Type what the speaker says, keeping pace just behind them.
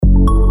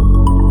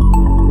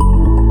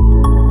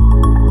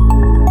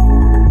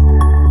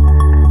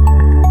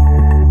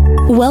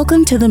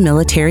Welcome to the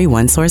Military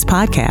OneSource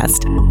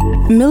podcast.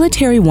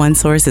 Military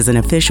OneSource is an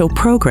official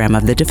program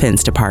of the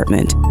Defense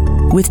Department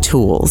with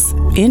tools,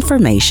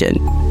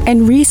 information,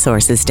 and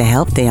resources to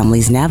help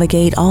families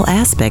navigate all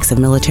aspects of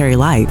military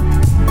life.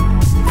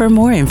 For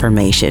more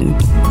information,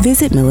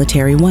 visit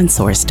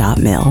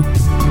militaryonesource.mil.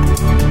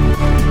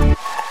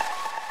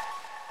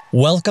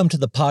 Welcome to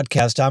the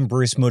podcast. I'm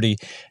Bruce Moody.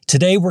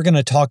 Today we're going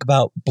to talk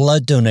about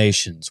blood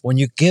donations. When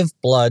you give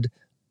blood,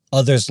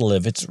 others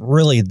live. It's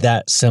really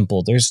that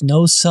simple. There's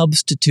no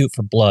substitute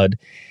for blood.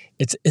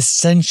 It's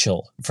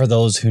essential for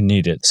those who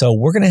need it. So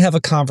we're going to have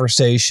a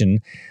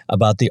conversation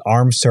about the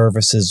Armed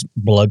Services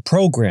Blood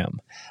Program.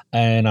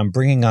 And I'm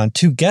bringing on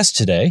two guests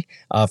today.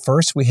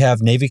 First, we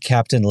have Navy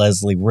Captain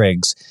Leslie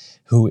Riggs,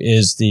 who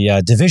is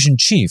the Division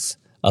Chief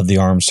of the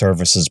Armed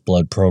Services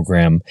Blood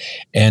Program.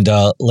 And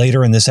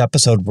later in this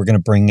episode, we're going to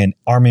bring in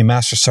Army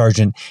Master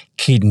Sergeant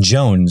Keaton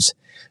Jones,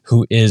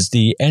 who is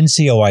the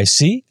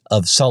NCOIC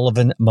of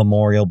Sullivan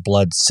Memorial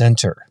Blood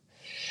Center.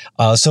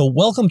 So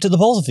welcome to the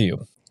both of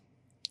you.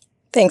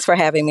 Thanks for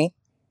having me.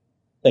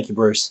 Thank you,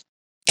 Bruce.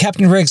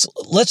 Captain Riggs,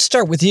 let's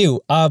start with you.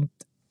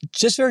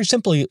 Just very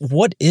simply,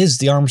 what is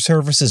the Armed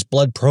Services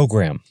Blood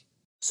Program?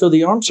 So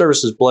the Armed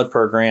Services Blood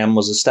Program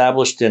was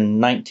established in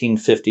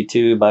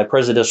 1952 by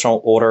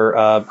Presidential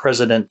Order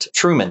President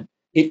Truman.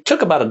 It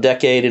took about a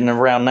decade, and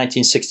around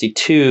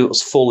 1962, it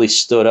was fully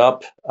stood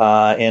up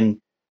and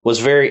was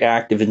very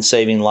active in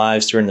saving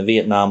lives during the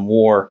Vietnam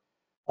War.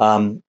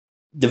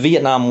 The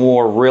Vietnam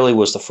War really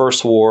was the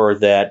first war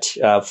that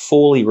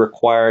fully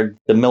required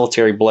the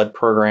military blood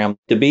program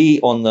to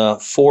be on the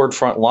forward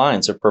front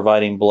lines of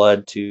providing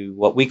blood to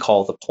what we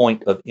call the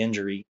point of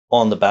injury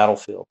on the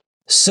battlefield.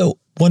 So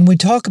when we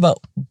talk about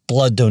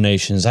blood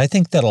donations, I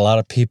think that a lot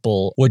of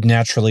people would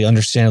naturally,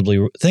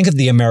 understandably think of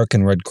the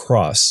American Red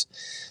Cross.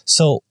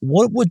 So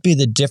what would be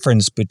the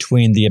difference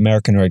between the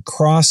American Red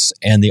Cross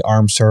and the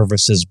Armed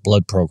Services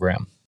Blood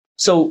Program?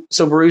 So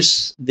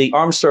Bruce, the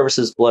Armed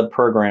Services Blood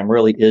Program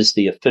really is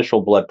the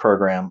official blood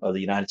program of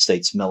the United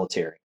States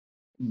military.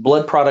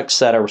 Blood products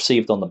that are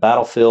received on the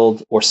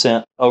battlefield or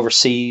sent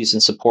overseas in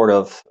support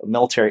of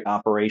military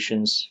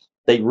operations,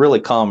 they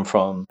really come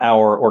from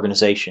our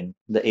organization,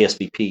 the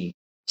ASBP.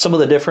 Some of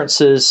the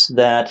differences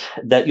that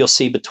you'll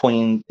see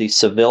between the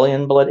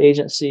civilian blood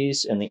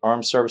agencies and the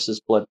Armed Services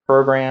Blood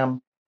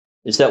Program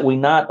is that we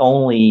not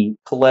only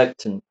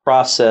collect and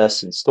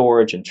process and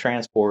storage and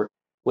transport,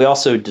 we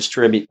also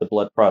distribute the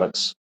blood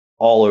products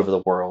all over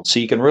the world. So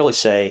you can really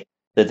say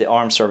that the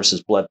Armed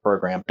Services Blood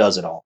Program does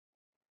it all.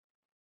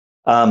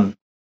 And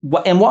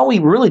while we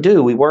really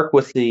do, we work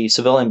with the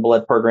civilian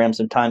blood programs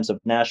in times of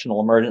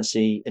national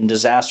emergency and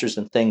disasters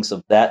and things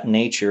of that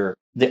nature,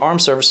 the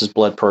Armed Services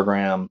Blood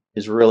Program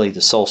is really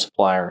the sole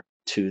supplier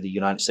to the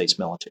United States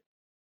military.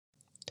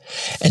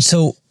 And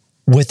so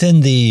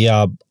within the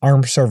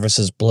Armed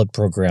Services Blood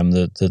Program,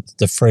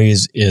 the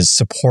phrase is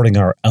supporting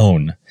our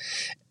own.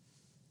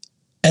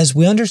 As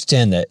we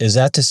understand that, is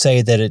that to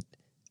say that it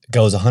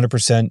goes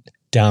 100%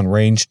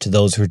 downrange to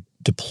those who are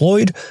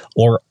deployed,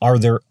 or are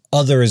there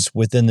others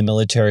within the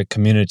military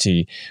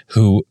community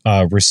who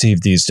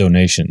receive these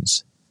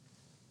donations?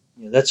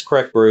 Yeah, that's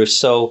correct, Bruce.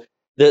 So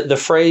the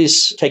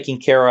phrase taking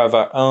care of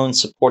our own,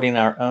 supporting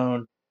our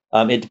own,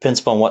 it depends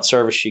upon what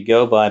service you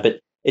go by,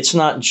 but it's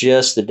not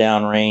just the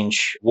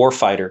downrange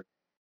warfighter.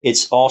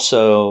 It's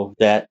also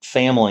that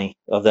family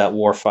of that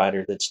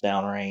warfighter that's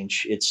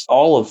downrange. It's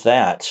all of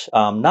that.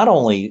 Not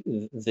only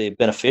the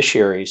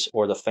beneficiaries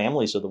or the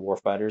families of the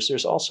warfighters,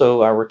 there's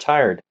also our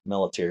retired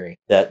military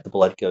that the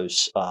blood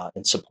goes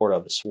in support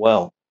of as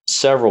well.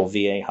 Several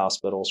VA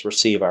hospitals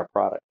receive our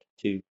product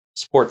to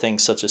support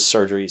things such as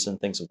surgeries and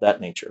things of that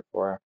nature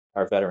for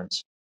our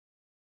veterans.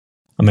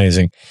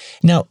 Amazing.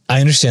 Now, I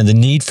understand the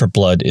need for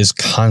blood is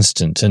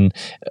constant,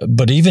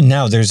 but even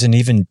now there's an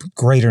even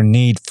greater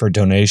need for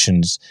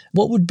donations.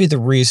 What would be the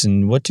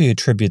reason? What do you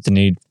attribute the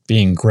need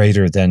being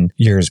greater than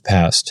years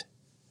past?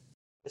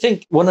 I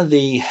think one of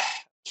the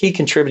key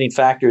contributing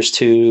factors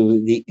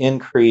to the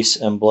increase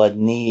in blood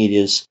need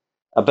is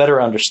a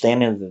better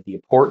understanding of the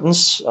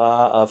importance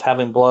of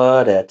having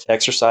blood at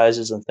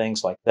exercises and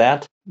things like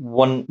that.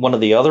 One of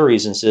the other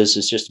reasons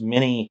is just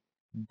many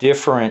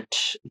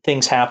different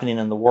things happening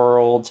in the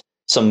world.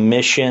 Some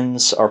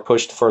missions are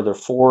pushed further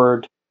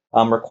forward,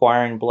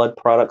 requiring blood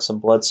products and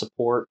blood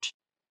support.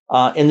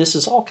 And this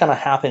is all kind of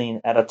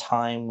happening at a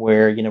time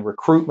where,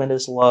 recruitment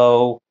is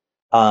low.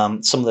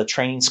 Some of the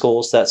training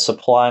schools that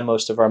supply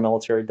most of our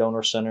military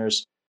donor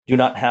centers do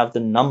not have the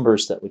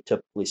numbers that we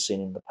typically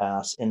seen in the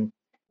past. And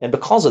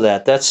because of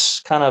that, that's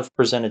kind of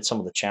presented some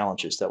of the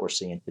challenges that we're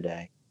seeing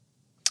today.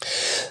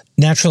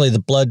 Naturally, the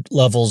blood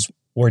levels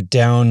were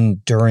down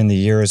during the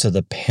years of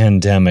the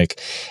pandemic.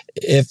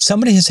 If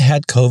somebody has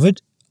had COVID,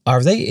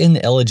 are they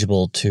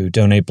ineligible to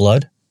donate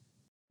blood?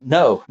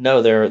 No,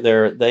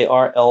 they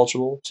are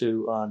eligible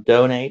to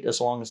donate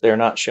as long as they're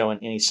not showing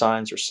any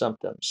signs or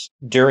symptoms.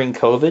 During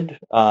COVID,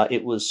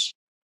 it was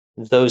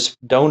those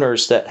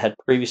donors that had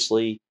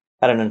previously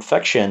had an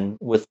infection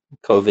with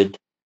COVID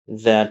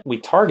that we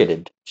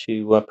targeted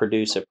to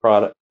produce a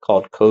product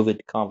called COVID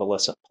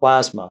convalescent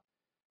plasma.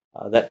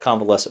 That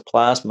convalescent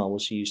plasma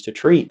was used to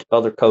treat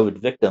other COVID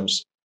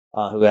victims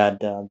who had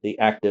the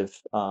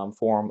active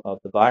form of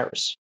the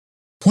virus.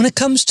 When it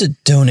comes to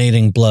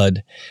donating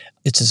blood,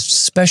 it's a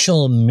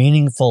special,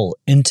 meaningful,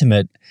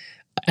 intimate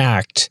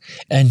act,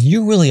 and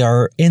you really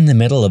are in the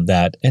middle of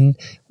that. And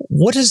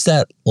what is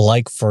that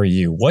like for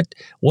you?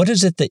 What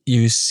is it that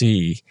you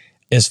see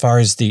as far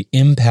as the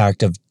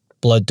impact of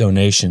blood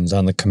donations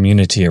on the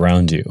community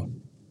around you?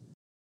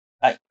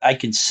 I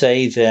could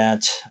say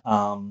that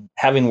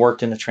having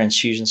worked in the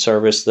transfusion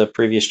service, the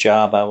previous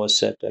job I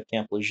was at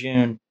Camp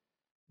Lejeune,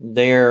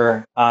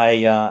 there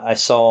I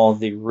saw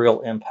the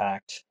real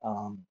impact.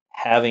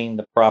 Having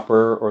the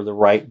proper or the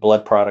right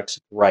blood products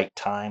at the right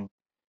time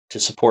to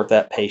support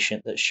that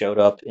patient that showed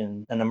up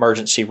in an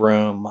emergency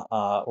room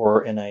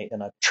or in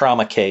a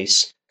trauma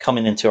case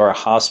coming into our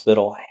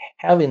hospital,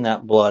 having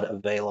that blood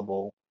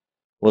available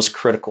was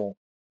critical.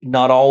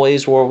 Not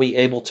always were we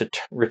able to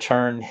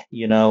return,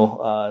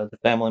 the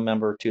family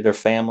member to their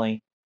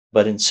family,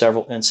 but in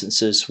several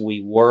instances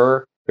we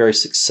were very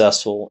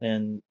successful.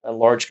 And a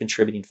large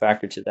contributing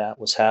factor to that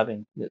was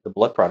having the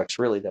blood products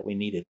really that we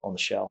needed on the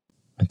shelf.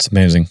 That's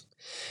amazing.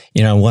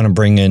 I want to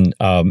bring in,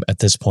 at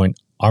this point,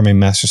 Army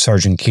Master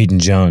Sergeant Keaton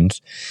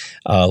Jones.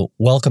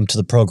 Welcome to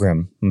the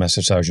program,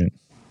 Master Sergeant.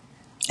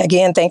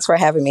 Again, thanks for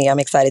having me. I'm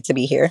excited to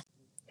be here.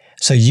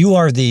 So you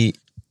are the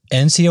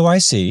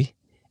NCOIC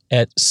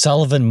at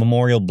Sullivan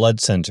Memorial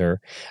Blood Center,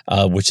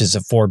 which is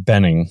at Fort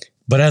Benning.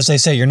 But as I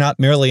say, you're not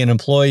merely an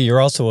employee,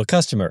 you're also a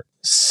customer.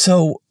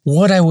 So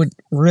what I would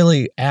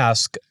really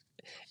ask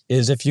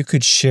is if you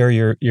could share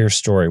your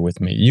story with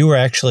me. You were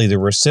actually the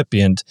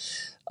recipient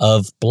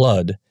of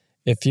blood.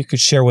 If you could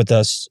share with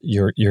us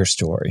your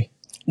story.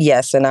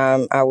 Yes, and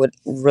I would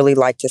really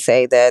like to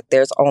say that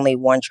there's only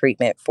one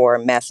treatment for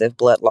massive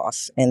blood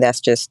loss, and that's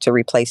just to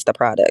replace the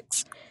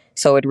products.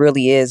 So it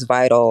really is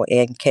vital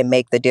and can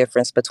make the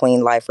difference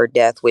between life or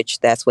death, which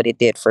that's what it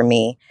did for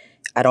me.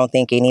 I don't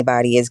think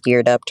anybody is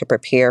geared up to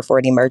prepare for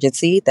an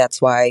emergency.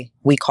 That's why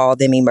we call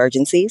them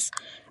emergencies.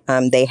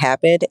 They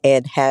happened,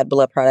 and had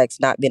blood products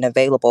not been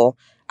available,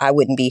 I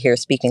wouldn't be here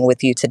speaking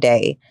with you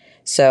today.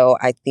 So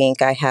I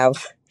think I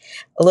have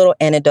a little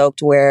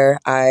anecdote where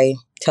I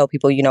tell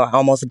people, I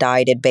almost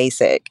died at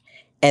basic.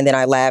 And then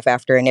I laugh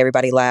after, and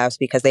everybody laughs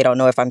because they don't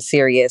know if I'm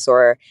serious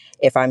or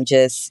if I'm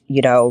just,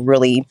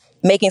 really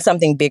making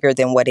something bigger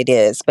than what it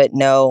is. But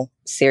no,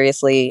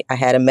 seriously, I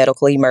had a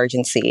medical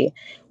emergency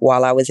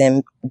while I was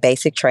in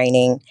basic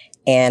training,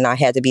 and I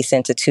had to be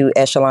sent to 2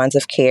 echelons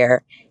of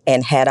care.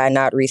 And had I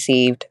not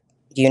received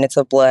units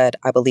of blood,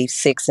 I believe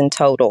 6 in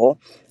total,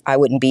 I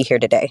wouldn't be here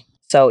today.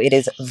 So it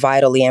is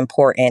vitally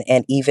important.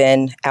 And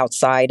even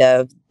outside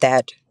of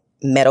that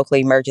medical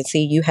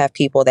emergency, you have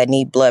people that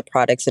need blood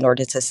products in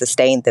order to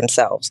sustain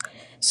themselves.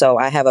 So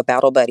I have a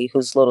battle buddy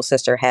whose little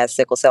sister has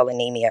sickle cell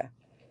anemia.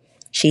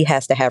 She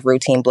has to have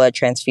routine blood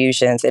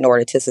transfusions in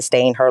order to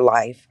sustain her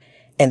life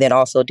and then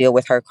also deal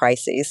with her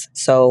crises.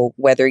 So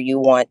whether you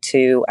want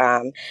to,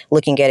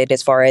 looking at it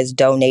as far as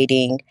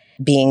donating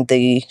being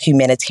the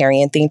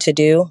humanitarian thing to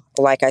do,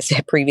 like I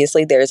said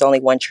previously, there is only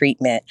one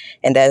treatment,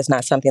 and that is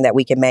not something that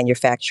we can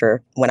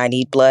manufacture. When I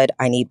need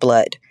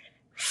blood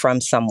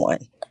from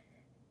someone.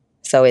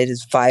 So it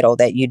is vital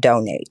that you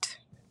donate.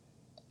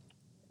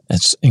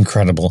 That's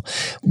incredible.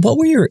 What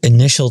were your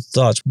initial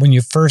thoughts when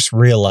you first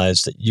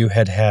realized that you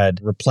had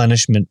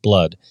replenishment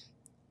blood?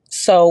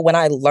 So when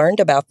I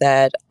learned about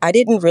that, I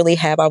didn't really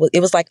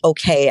it was like,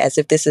 okay, as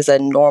if this is a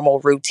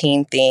normal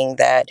routine thing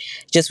that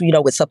just,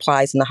 with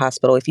supplies in the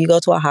hospital. If you go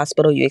to a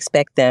hospital, you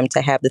expect them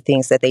to have the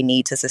things that they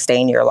need to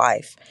sustain your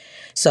life.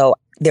 So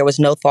there was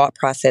no thought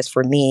process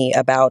for me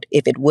about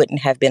if it wouldn't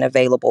have been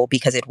available,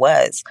 because it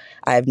was.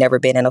 I've never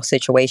been in a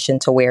situation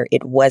to where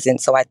it wasn't.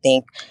 So I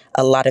think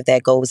a lot of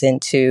that goes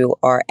into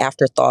our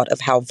afterthought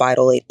of how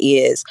vital it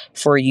is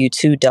for you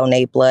to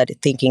donate blood,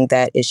 thinking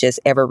that it's just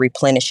ever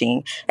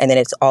replenishing and then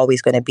it's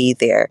always going to be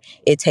there.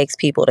 It takes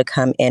people to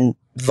come and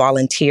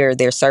volunteer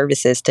their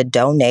services to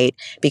donate,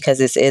 because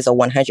this is a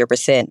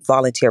 100%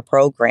 volunteer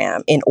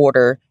program, in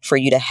order for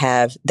you to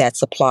have that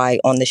supply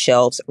on the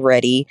shelves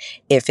ready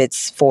if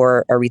it's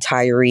for a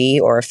retiree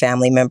or a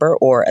family member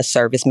or a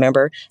service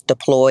member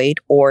deployed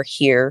or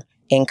here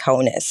in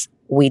CONUS.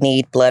 We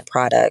need blood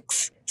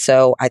products.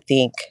 So I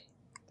think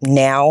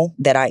now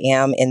that I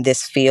am in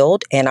this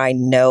field and I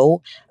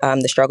know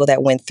the struggle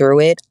that went through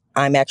it,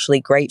 I'm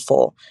actually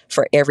grateful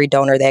for every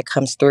donor that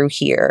comes through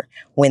here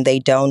when they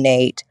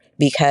donate,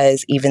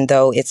 because even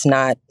though it's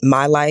not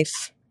my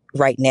life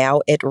right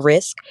now at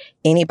risk,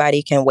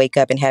 anybody can wake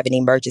up and have an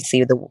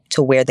emergency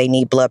to where they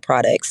need blood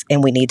products,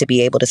 and we need to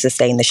be able to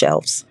sustain the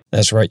shelves.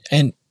 That's right.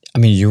 And I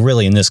mean, you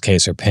really, in this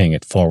case, are paying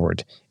it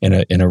forward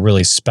in a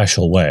really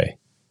special way.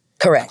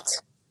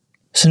 Correct.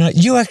 So now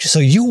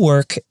you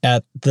work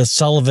at the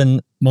Sullivan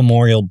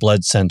Memorial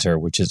Blood Center,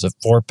 which is at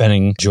Fort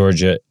Benning,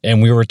 Georgia.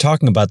 And we were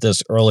talking about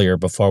this earlier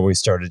before we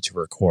started to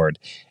record.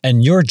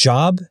 And your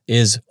job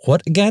is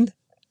what again?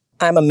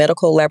 I'm a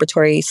medical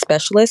laboratory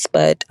specialist,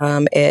 but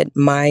at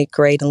my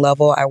grade and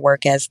level, I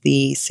work as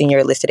the senior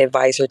enlisted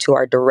advisor to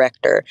our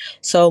director.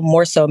 So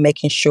more so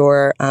making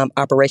sure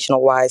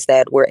operational wise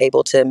that we're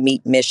able to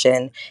meet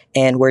mission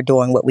and we're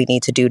doing what we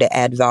need to do to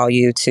add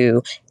value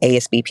to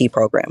ASBP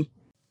program.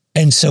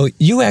 And so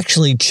you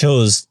actually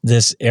chose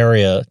this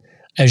area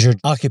as your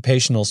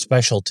occupational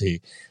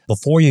specialty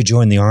before you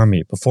joined the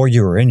Army, before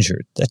you were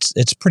injured.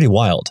 It's pretty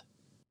wild.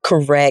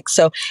 Correct.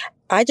 So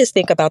I just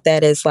think about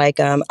that as like,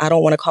 I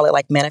don't want to call it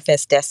like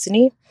manifest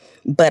destiny,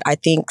 but I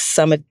think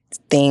some of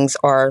things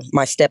are,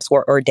 my steps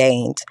were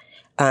ordained,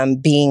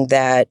 being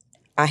that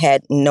I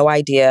had no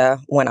idea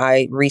when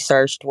I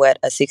researched what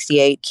a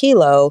 68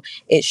 kilo,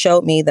 it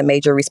showed me the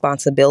major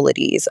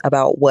responsibilities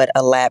about what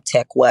a lab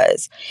tech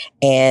was.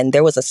 And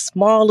there was a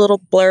small little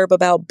blurb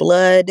about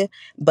blood,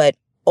 but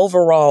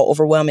overall,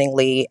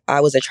 overwhelmingly,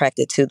 I was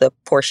attracted to the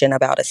portion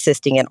about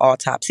assisting in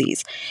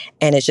autopsies.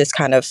 And it's just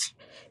kind of,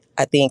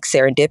 I think,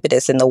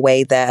 serendipitous in the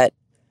way that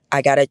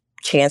I got a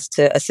chance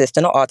to assist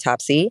in an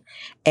autopsy,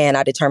 and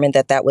I determined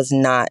that that was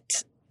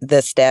not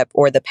the step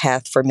or the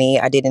path for me.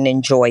 I didn't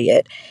enjoy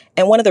it.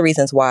 And one of the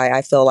reasons why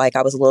I feel like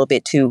I was a little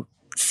bit too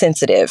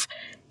sensitive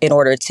in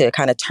order to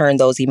kind of turn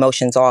those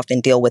emotions off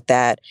and deal with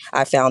that,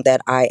 I found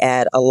that I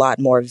add a lot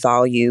more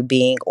value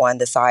being on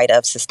the side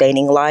of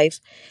sustaining life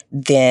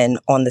than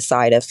on the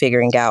side of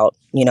figuring out,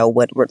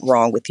 what went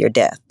wrong with your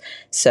death.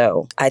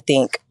 So I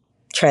think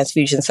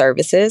transfusion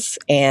services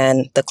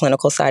and the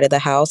clinical side of the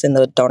house and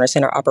the donor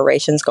center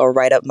operations go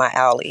right up my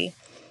alley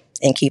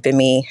in keeping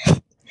me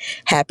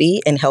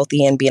happy and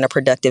healthy and being a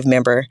productive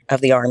member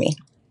of the Army.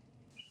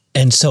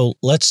 And so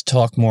let's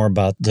talk more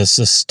about the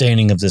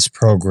sustaining of this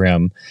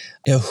program.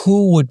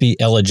 Who would be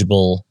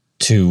eligible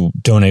to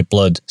donate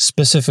blood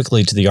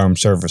specifically to the Armed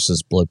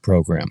Services Blood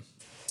Program?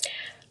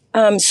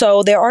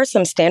 So there are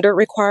some standard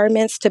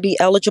requirements to be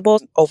eligible.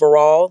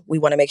 Overall, we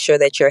want to make sure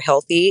that you're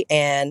healthy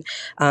and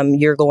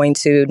you're going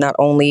to not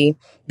only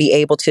be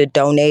able to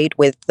donate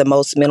with the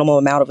most minimal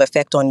amount of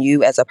effect on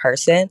you as a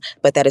person,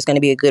 but that is going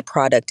to be a good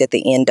product at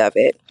the end of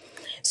it.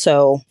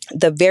 So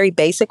the very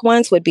basic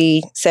ones would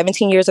be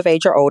 17 years of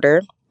age or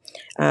older,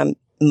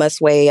 must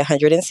weigh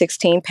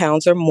 116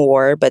 pounds or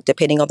more, but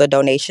depending on the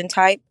donation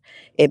type,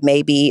 it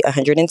may be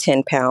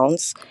 110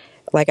 pounds.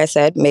 Like I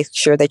said, make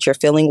sure that you're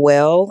feeling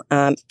well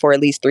for at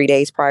least 3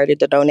 days prior to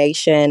the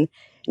donation.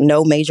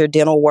 No major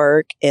dental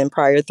work in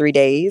prior 3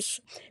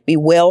 days. Be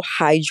well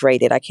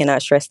hydrated. I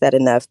cannot stress that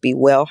enough. Be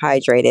well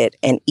hydrated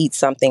and eat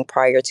something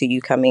prior to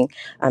you coming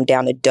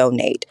down to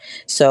donate.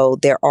 So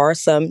there are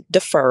some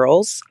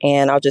deferrals,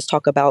 and I'll just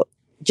talk about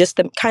just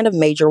the kind of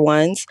major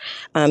ones.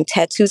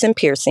 Tattoos and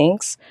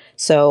piercings.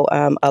 So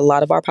a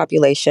lot of our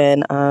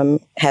population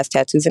has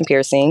tattoos and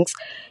piercings.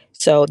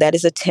 So that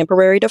is a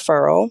temporary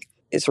deferral.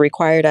 It's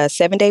required a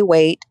 7-day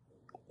wait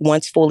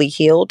once fully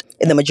healed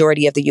in the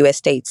majority of the U.S.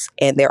 states.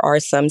 And there are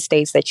some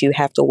states that you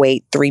have to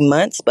wait 3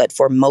 months. But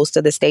for most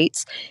of the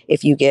states,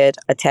 if you get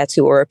a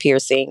tattoo or a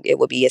piercing, it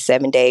would be a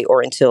 7-day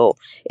or until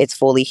it's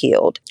fully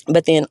healed.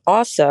 But then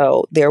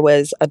also there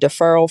was a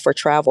deferral for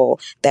travel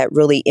that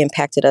really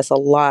impacted us a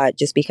lot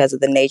just because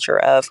of the nature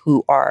of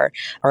who our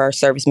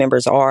service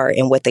members are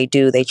and what they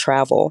do. They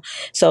travel.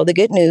 So the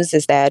good news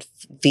is that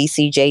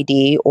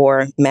VCJD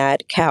or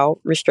Mad-Cow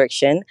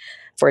restriction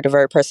for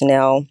diverted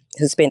personnel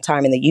who spent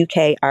time in the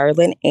UK,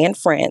 Ireland, and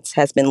France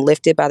has been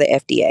lifted by the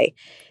FDA,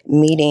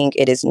 meaning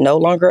it is no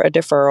longer a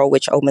deferral,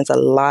 which opens a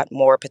lot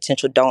more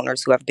potential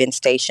donors who have been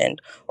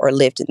stationed or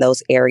lived in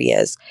those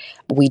areas.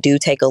 We do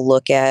take a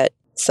look at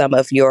some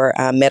of your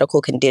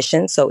medical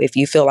conditions. So if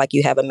you feel like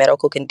you have a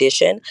medical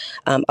condition,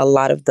 a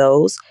lot of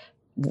those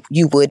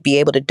you would be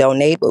able to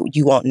donate, but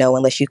you won't know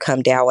unless you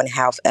come down and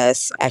have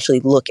us actually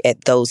look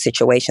at those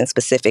situations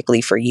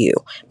specifically for you.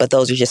 But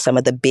those are just some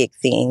of the big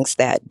things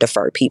that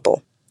defer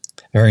people.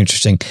 Very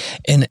interesting.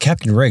 And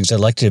Captain Riggs, I'd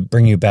like to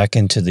bring you back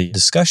into the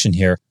discussion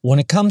here. When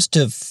it comes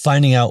to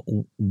finding out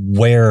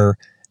where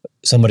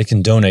somebody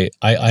can donate,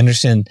 I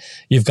understand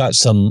you've got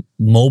some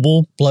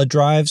mobile blood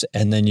drives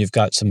and then you've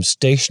got some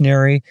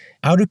stationary.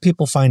 How do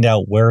people find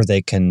out where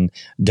they can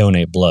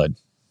donate blood?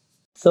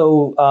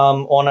 So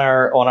on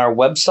our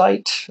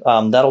website,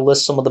 that'll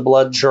list some of the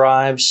blood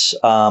drives.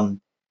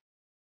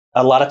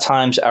 A lot of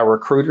times our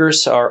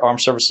recruiters, our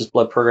Armed Services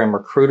Blood Program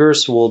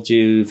recruiters, will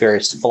do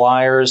various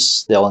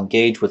flyers. They'll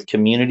engage with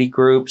community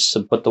groups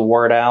and put the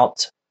word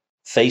out.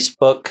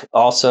 Facebook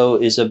also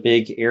is a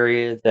big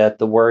area that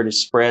the word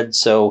is spread.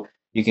 So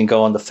you can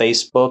go on the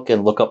Facebook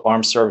and look up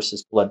Armed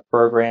Services Blood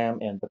Program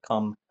and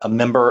become a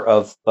member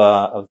of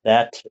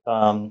that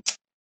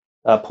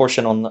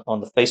portion on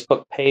the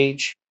Facebook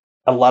page.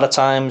 A lot of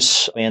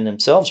times, and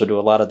themselves will do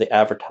a lot of the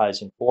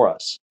advertising for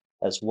us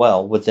as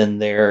well within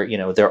their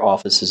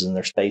offices and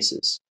their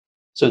spaces.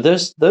 So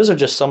those are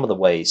just some of the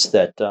ways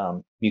that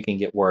you can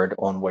get word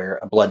on where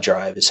a blood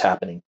drive is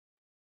happening.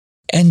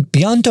 And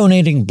beyond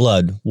donating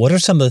blood, what are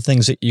some of the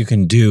things that you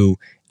can do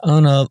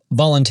on a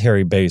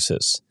voluntary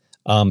basis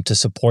to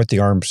support the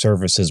Armed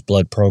Services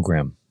Blood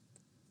Program?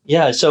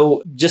 Yeah,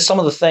 so just some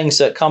of the things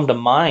that come to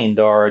mind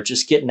are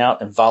just getting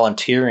out and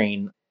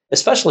volunteering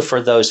especially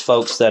for those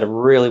folks that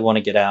really want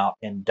to get out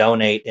and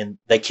donate and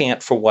they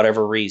can't for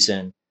whatever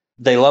reason.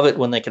 They love it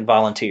when they can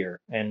volunteer,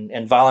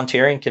 and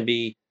volunteering can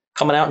be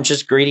coming out and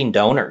just greeting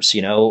donors,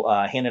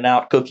 handing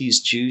out cookies,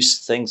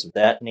 juice, things of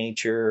that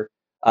nature,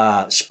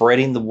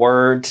 spreading the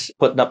word,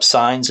 putting up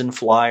signs and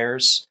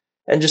flyers,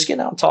 and just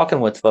getting out and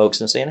talking with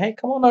folks and saying, hey,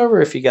 come on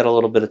over if you got a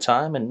little bit of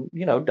time and,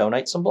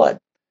 donate some blood.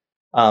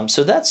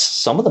 So that's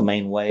some of the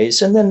main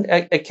ways. And then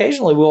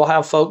occasionally we'll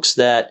have folks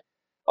that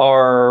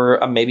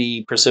are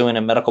maybe pursuing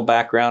a medical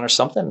background or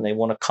something, and they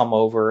want to come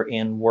over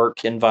and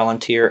work and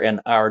volunteer in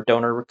our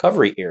donor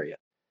recovery area,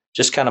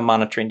 just kind of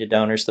monitoring the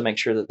donors to make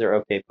sure that they're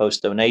okay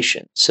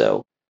post-donation.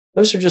 So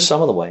those are just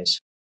some of the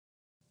ways.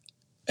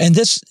 And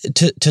this,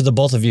 to the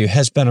both of you,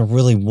 has been a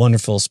really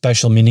wonderful,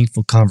 special,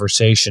 meaningful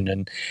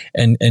conversation.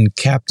 And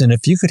Captain,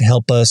 if you could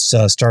help us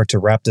start to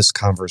wrap this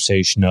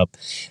conversation up,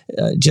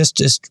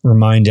 just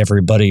remind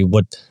everybody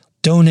what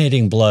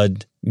donating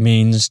blood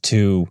means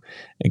to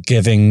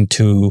giving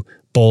to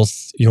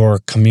both your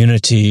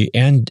community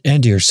and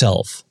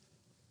yourself.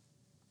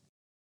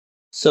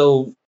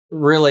 So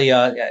really,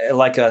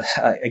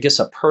 I guess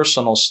a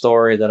personal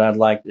story that I'd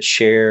like to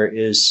share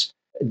is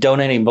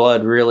donating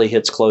blood really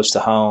hits close to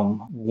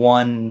home.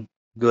 One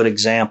good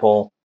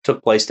example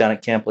took place down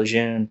at Camp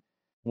Lejeune.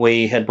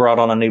 We had brought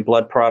on a new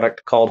blood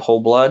product called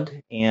whole blood,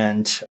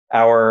 and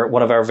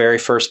one of our very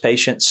first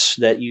patients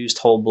that used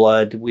whole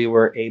blood, we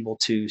were able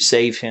to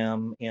save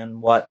him in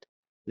what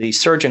the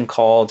surgeon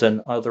called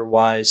an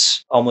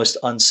otherwise almost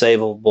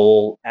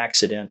unsavable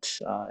accident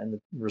and the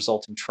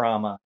resulting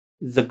trauma.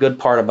 The good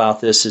part about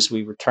this is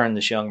we returned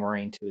this young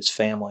Marine to his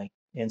family.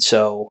 And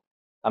so,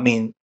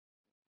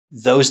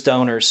 those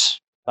donors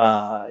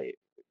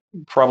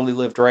probably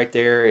lived right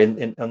there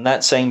in on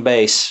that same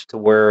base to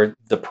where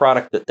the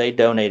product that they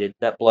donated,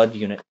 that blood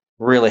unit,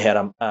 really had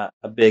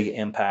a big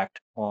impact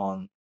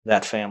on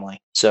that family.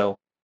 So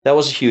that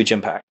was a huge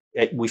impact.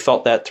 We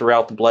felt that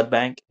throughout the blood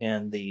bank,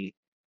 and the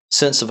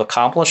sense of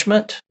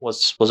accomplishment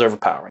was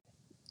overpowering.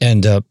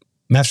 And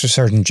Master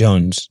Sergeant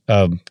Jones,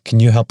 can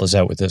you help us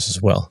out with this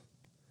as well?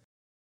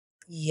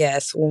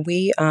 Yes, when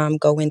we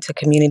go into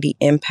community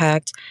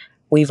impact,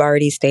 we've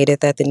already stated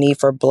that the need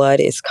for blood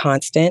is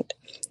constant,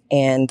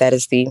 and that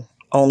is the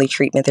only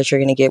treatment that you're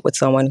going to get with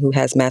someone who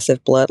has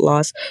massive blood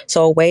loss.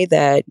 So a way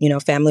that,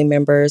 family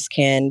members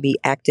can be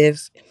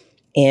active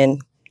in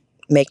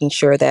making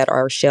sure that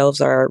our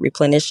shelves are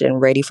replenished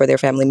and ready for their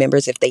family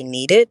members if they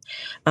need it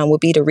would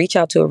be to reach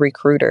out to a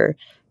recruiter.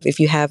 If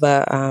you have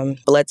a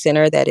blood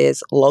center that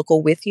is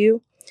local with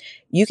you,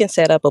 you can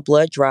set up a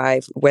blood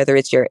drive, whether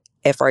it's your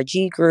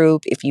FRG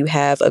group, if you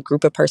have a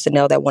group of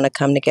personnel that want to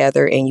come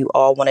together and you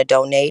all want to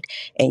donate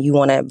and you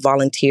want to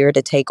volunteer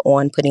to take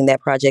on putting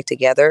that project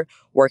together,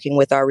 working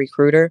with our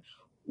recruiter,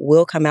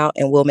 we'll come out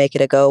and we'll make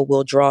it a go.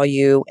 We'll draw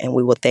you and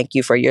we will thank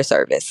you for your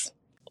service.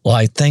 Well,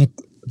 I thank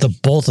the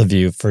both of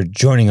you for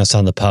joining us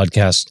on the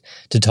podcast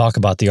to talk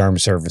about the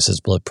Armed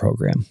Services Blood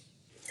Program.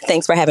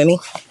 Thanks for having me.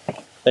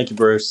 Thank you,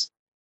 Bruce.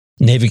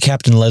 Navy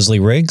Captain Leslie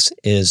Riggs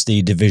is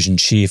the Division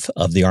Chief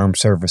of the Armed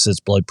Services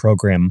Blood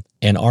Program,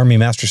 and Army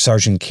Master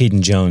Sergeant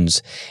Keaton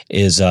Jones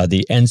is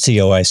the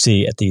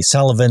NCOIC at the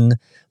Sullivan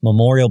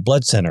Memorial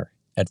Blood Center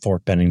at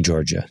Fort Benning,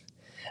 Georgia.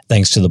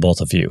 Thanks to the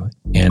both of you.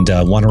 And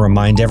I want to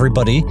remind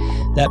everybody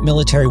that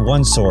Military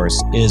OneSource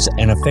is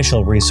an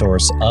official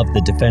resource of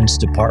the Defense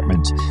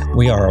Department.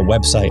 We are a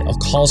website, a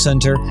call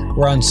center,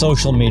 we're on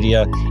social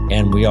media,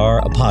 and we are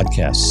a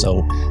podcast.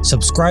 So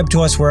subscribe to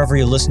us wherever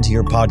you listen to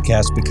your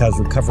podcast, because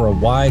we cover a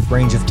wide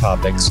range of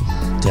topics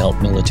to help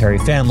military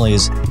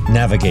families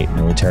navigate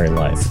military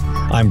life.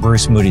 I'm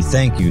Bruce Moody.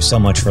 Thank you so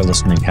much for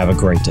listening. Have a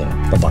great day.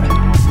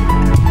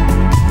 Bye-bye.